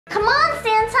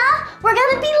we're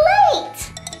gonna be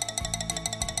late!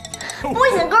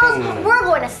 Boys and girls, we're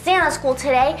going to Santa school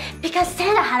today because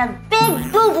Santa had a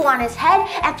big boo-boo on his head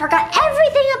and forgot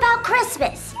everything about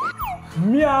Christmas.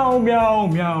 Meow, meow,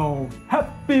 meow.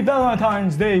 Happy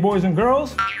Valentine's Day, boys and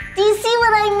girls. Do you see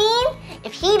what I mean?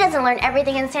 If he doesn't learn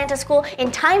everything in Santa school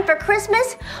in time for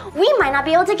Christmas, we might not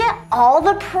be able to get all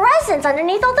the presents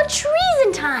underneath all the trees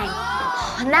in time.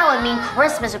 And that would mean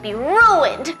Christmas would be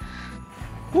ruined.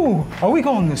 Ooh, are we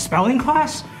going to spelling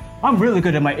class? I'm really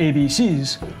good at my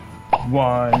ABCs.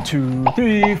 1, 2,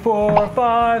 3, 4,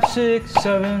 5, 6,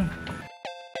 7.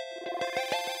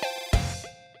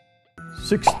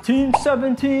 16,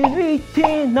 17,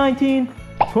 18, 19,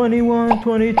 21,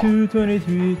 22,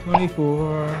 23,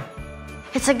 24.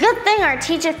 It's a good thing our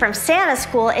teacher from Santa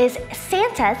school is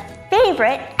Santa's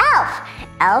favorite elf,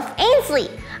 Elf Ainsley.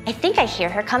 I think I hear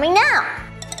her coming now.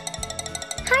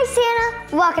 Hi,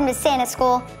 Santa. Welcome to Santa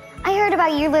school. I heard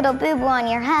about your little boo-boo on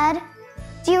your head.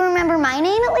 Do you remember my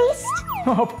name at least?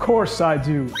 Of course I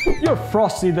do. You're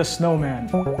Frosty the Snowman.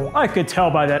 I could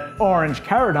tell by that orange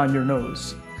carrot on your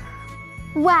nose.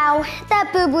 Wow,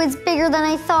 that boo-boo is bigger than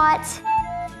I thought.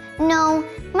 No,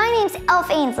 my name's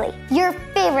Elf Ainsley, your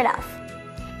favorite elf.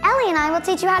 Ellie and I will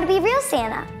teach you how to be real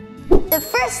Santa. The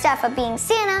first step of being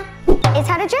Santa is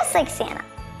how to dress like Santa.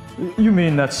 You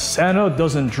mean that Santa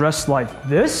doesn't dress like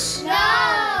this?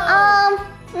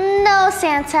 No,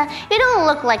 Santa. You don't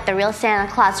look like the real Santa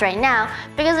Claus right now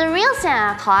because the real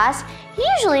Santa Claus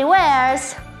usually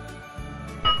wears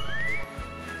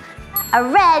a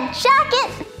red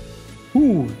jacket.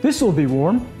 Ooh, this'll be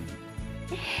warm.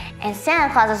 And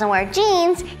Santa Claus doesn't wear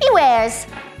jeans, he wears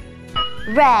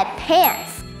red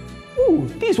pants. Ooh,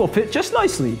 these will fit just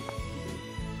nicely.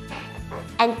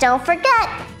 And don't forget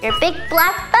your big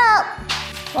black belt.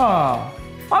 Ah,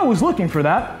 I was looking for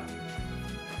that.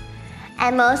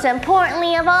 And most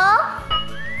importantly of all,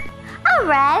 a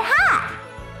red hat.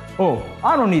 Oh,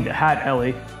 I don't need the hat,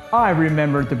 Ellie. I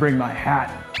remembered to bring my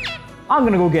hat. I'm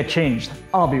gonna go get changed.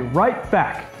 I'll be right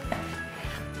back.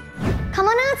 Come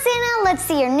on out, Santa. Let's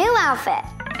see your new outfit.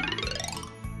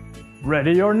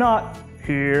 Ready or not,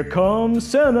 here comes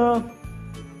Santa.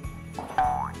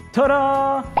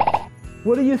 Ta-da!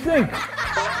 What do you think?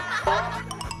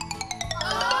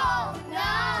 Oh, no!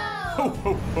 Ho,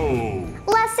 ho, ho!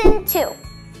 Lesson 2,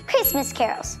 Christmas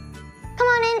carols. Come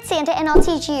on in, Santa, and I'll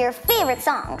teach you your favorite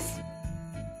songs.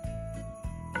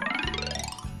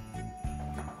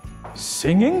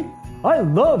 Singing? I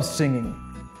love singing.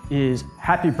 Is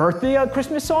Happy Birthday a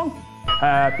Christmas song?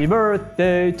 Happy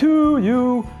birthday to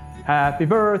you. Happy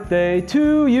birthday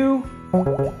to you.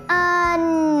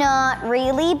 Not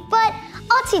really, but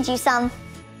I'll teach you some.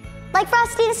 Like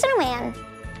Frosty the Snowman.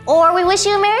 Or we wish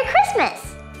you a Merry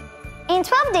Christmas. And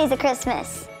 12 Days of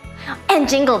Christmas. And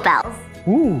Jingle Bells.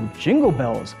 Ooh, Jingle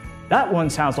Bells. That one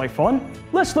sounds like fun.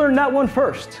 Let's learn that one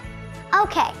first.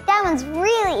 Okay, that one's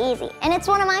really easy, and it's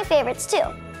one of my favorites too.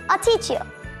 I'll teach you.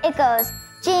 It goes,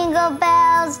 jingle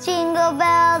bells, jingle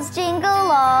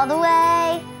all the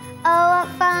way. Oh, what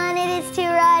fun it is to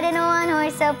ride in a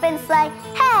one-horse open sleigh.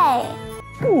 Hey!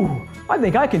 Ooh, I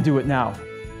think I can do it now.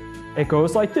 It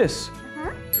goes like this.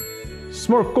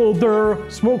 Smorkle-der,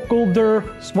 smorkle-der,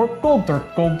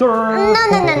 smorkle-der-kle-der.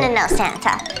 No,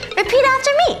 Santa. Repeat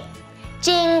after me.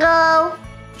 Jingle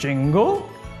Jingle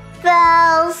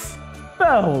bells,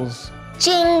 bells,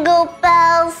 jingle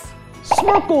bells.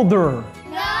 smorkle-der.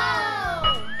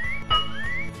 No!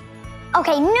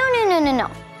 Okay, no.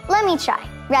 Let me try.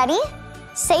 Ready?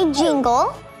 Say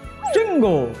jingle.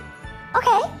 Jingle,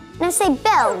 Okay, now say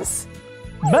bells.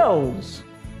 bells,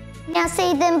 Now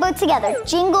say them both together.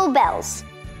 Jingle bells.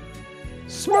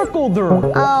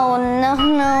 smorkle-der. Oh,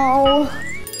 no.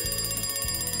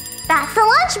 That's the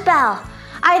lunch bell.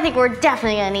 I think we're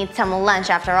definitely gonna need some lunch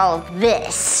after all of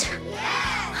this.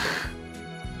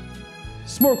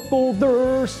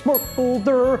 Smorkle-der,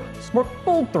 smorkle-der,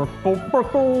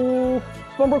 smorkle-der-kle-burkle.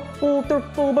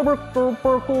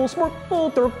 Smorkle-der-kle-burkle,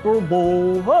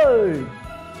 smorkle-der-kle-bo. Hey!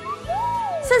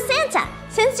 So Santa,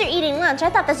 since you're eating lunch, I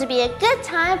thought this would be a good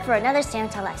time for another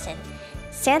Santa lesson.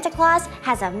 Santa Claus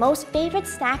has a most favorite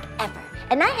snack ever,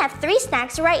 and I have 3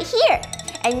 snacks right here.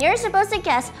 And you're supposed to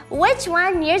guess which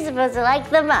one you're supposed to like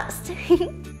the most.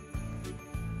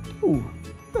 Ooh,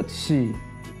 let's see.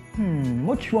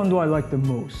 Which one do I like the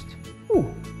most? Ooh,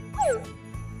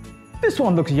 this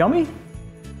one looks yummy.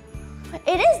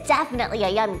 It is definitely a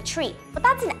yummy treat, but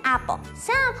that's an apple.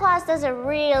 Santa Claus doesn't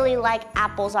really like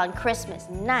apples on Christmas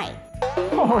night.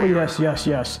 Oh,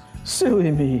 yes.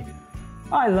 Silly me.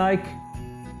 I like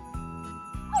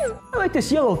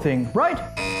this yellow thing, right?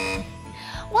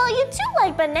 Well, you do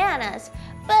like bananas,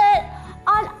 but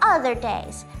on other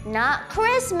days, not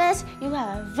Christmas, you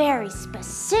have a very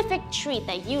specific treat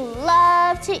that you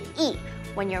love to eat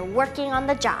when you're working on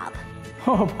the job.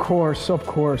 Of course,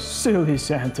 silly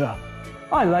Santa.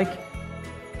 I like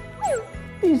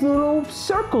these little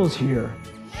circles here.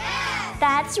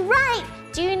 That's right.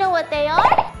 Do you know what they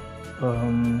are?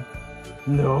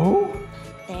 No?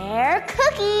 They're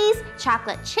cookies,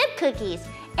 chocolate chip cookies.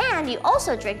 And you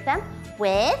also drink them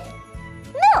with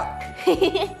milk.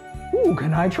 Ooh,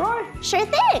 can I try? Sure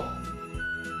thing.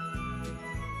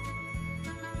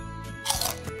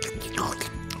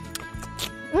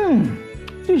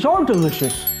 These are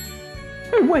delicious.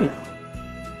 Hey, wait.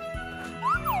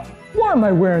 Why am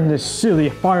I wearing this silly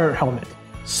fire helmet?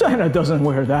 Santa doesn't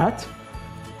wear that.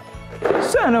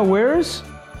 Santa wears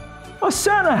a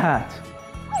Santa hat.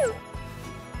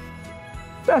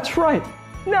 That's right.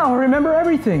 Now I remember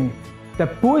everything.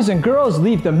 That boys and girls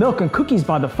leave the milk and cookies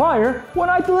by the fire when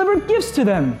I deliver gifts to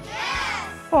them. Yes!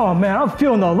 Oh man, I'm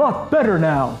feeling a lot better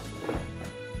now.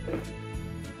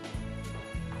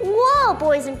 Whoa,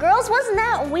 boys and girls, wasn't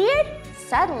that weird?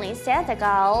 Suddenly, Santa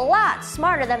got a lot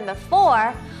smarter than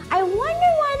before. I wonder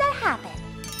why that happened.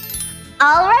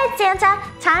 All right, Santa,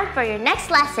 time for your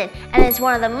next lesson, and it's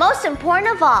one of the most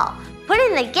important of all.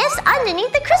 Putting the gifts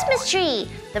underneath the Christmas tree.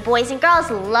 The boys and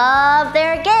girls love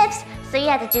their gifts, so you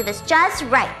have to do this just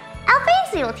right.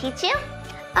 Alphonse will teach you.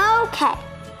 Okay.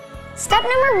 Step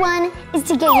number 1 is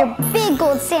to get your big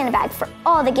gold Santa bag for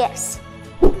all the gifts.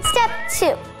 Step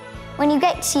 2. When you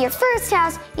get to your first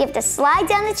house, you have to slide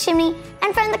down the chimney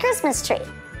and find the Christmas tree.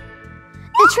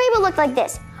 The tree will look like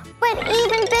this, but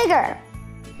even bigger.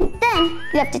 Then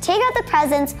you have to take out the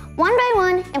presents one by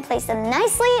one and place them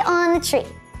nicely on the tree.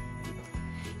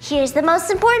 Here's the most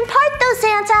important part though,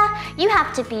 Santa. You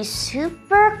have to be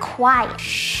super quiet.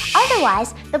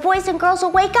 Otherwise, the boys and girls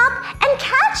will wake up and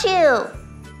catch you.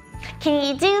 Can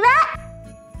you do that?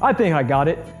 I think I got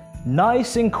it.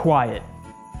 Nice and quiet.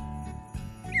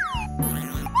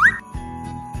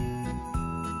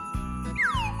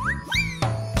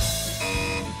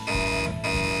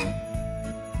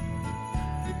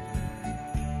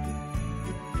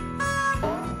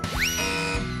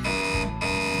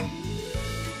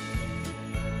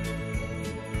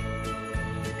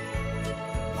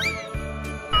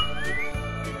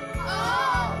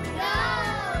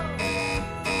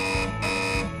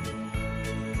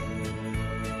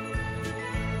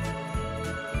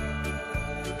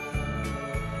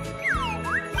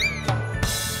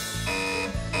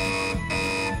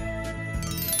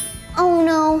 Oh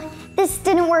no, this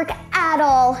didn't work at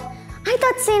all. I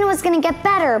thought Santa was gonna get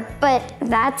better, but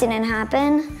that didn't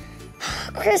happen.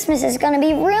 Christmas is gonna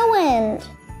be ruined.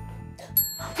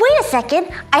 Wait a second,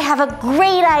 I have a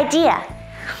great idea.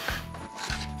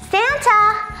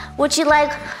 Santa, would you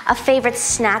like a favorite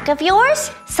snack of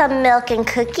yours? Some milk and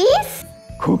cookies?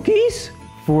 Cookies?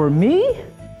 For me?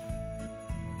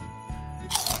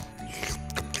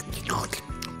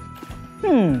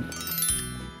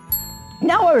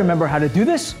 Now I remember how to do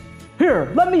this.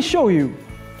 Here, let me show you.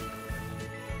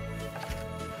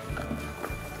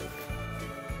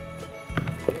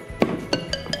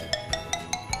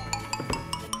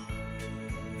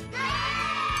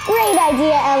 Great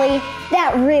idea, Ellie.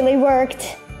 That really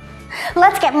worked.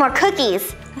 Let's get more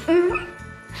cookies.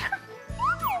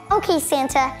 Okay,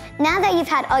 Santa, now that you've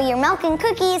had all your milk and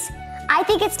cookies, I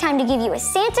think it's time to give you a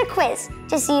Santa quiz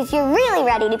to see if you're really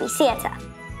ready to be Santa.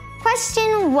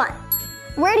 Question 1.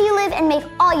 Where do you live and make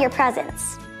all your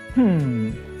presents?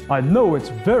 I know it's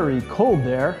very cold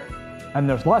there, and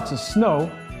there's lots of snow.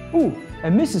 Ooh,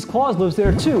 and Mrs. Claus lives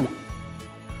there too.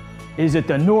 Is it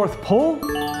the North Pole?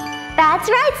 That's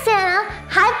right, Santa.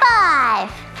 High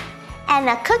five. And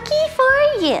a cookie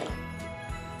for you.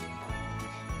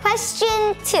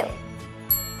 Question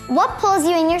 2. What pulls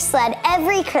you in your sled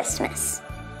every Christmas?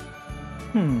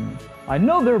 I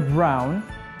know they're brown,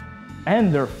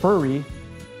 and they're furry.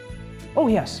 Oh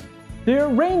yes, they're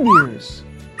reindeers.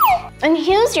 And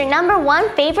who's your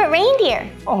 #1 favorite reindeer?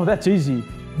 Oh, that's easy.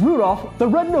 Rudolph the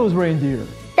red-nosed reindeer.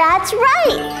 That's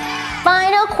right.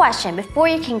 Final question before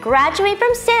you can graduate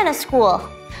from Santa school.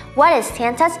 What is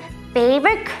Santa's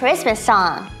favorite Christmas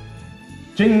song?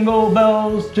 Jingle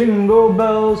bells,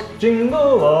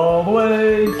 jingle all the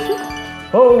way.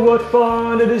 Oh, what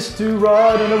fun it is to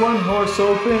ride in a one-horse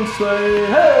open sleigh.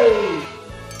 Hey!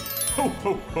 Ho,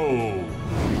 ho, ho!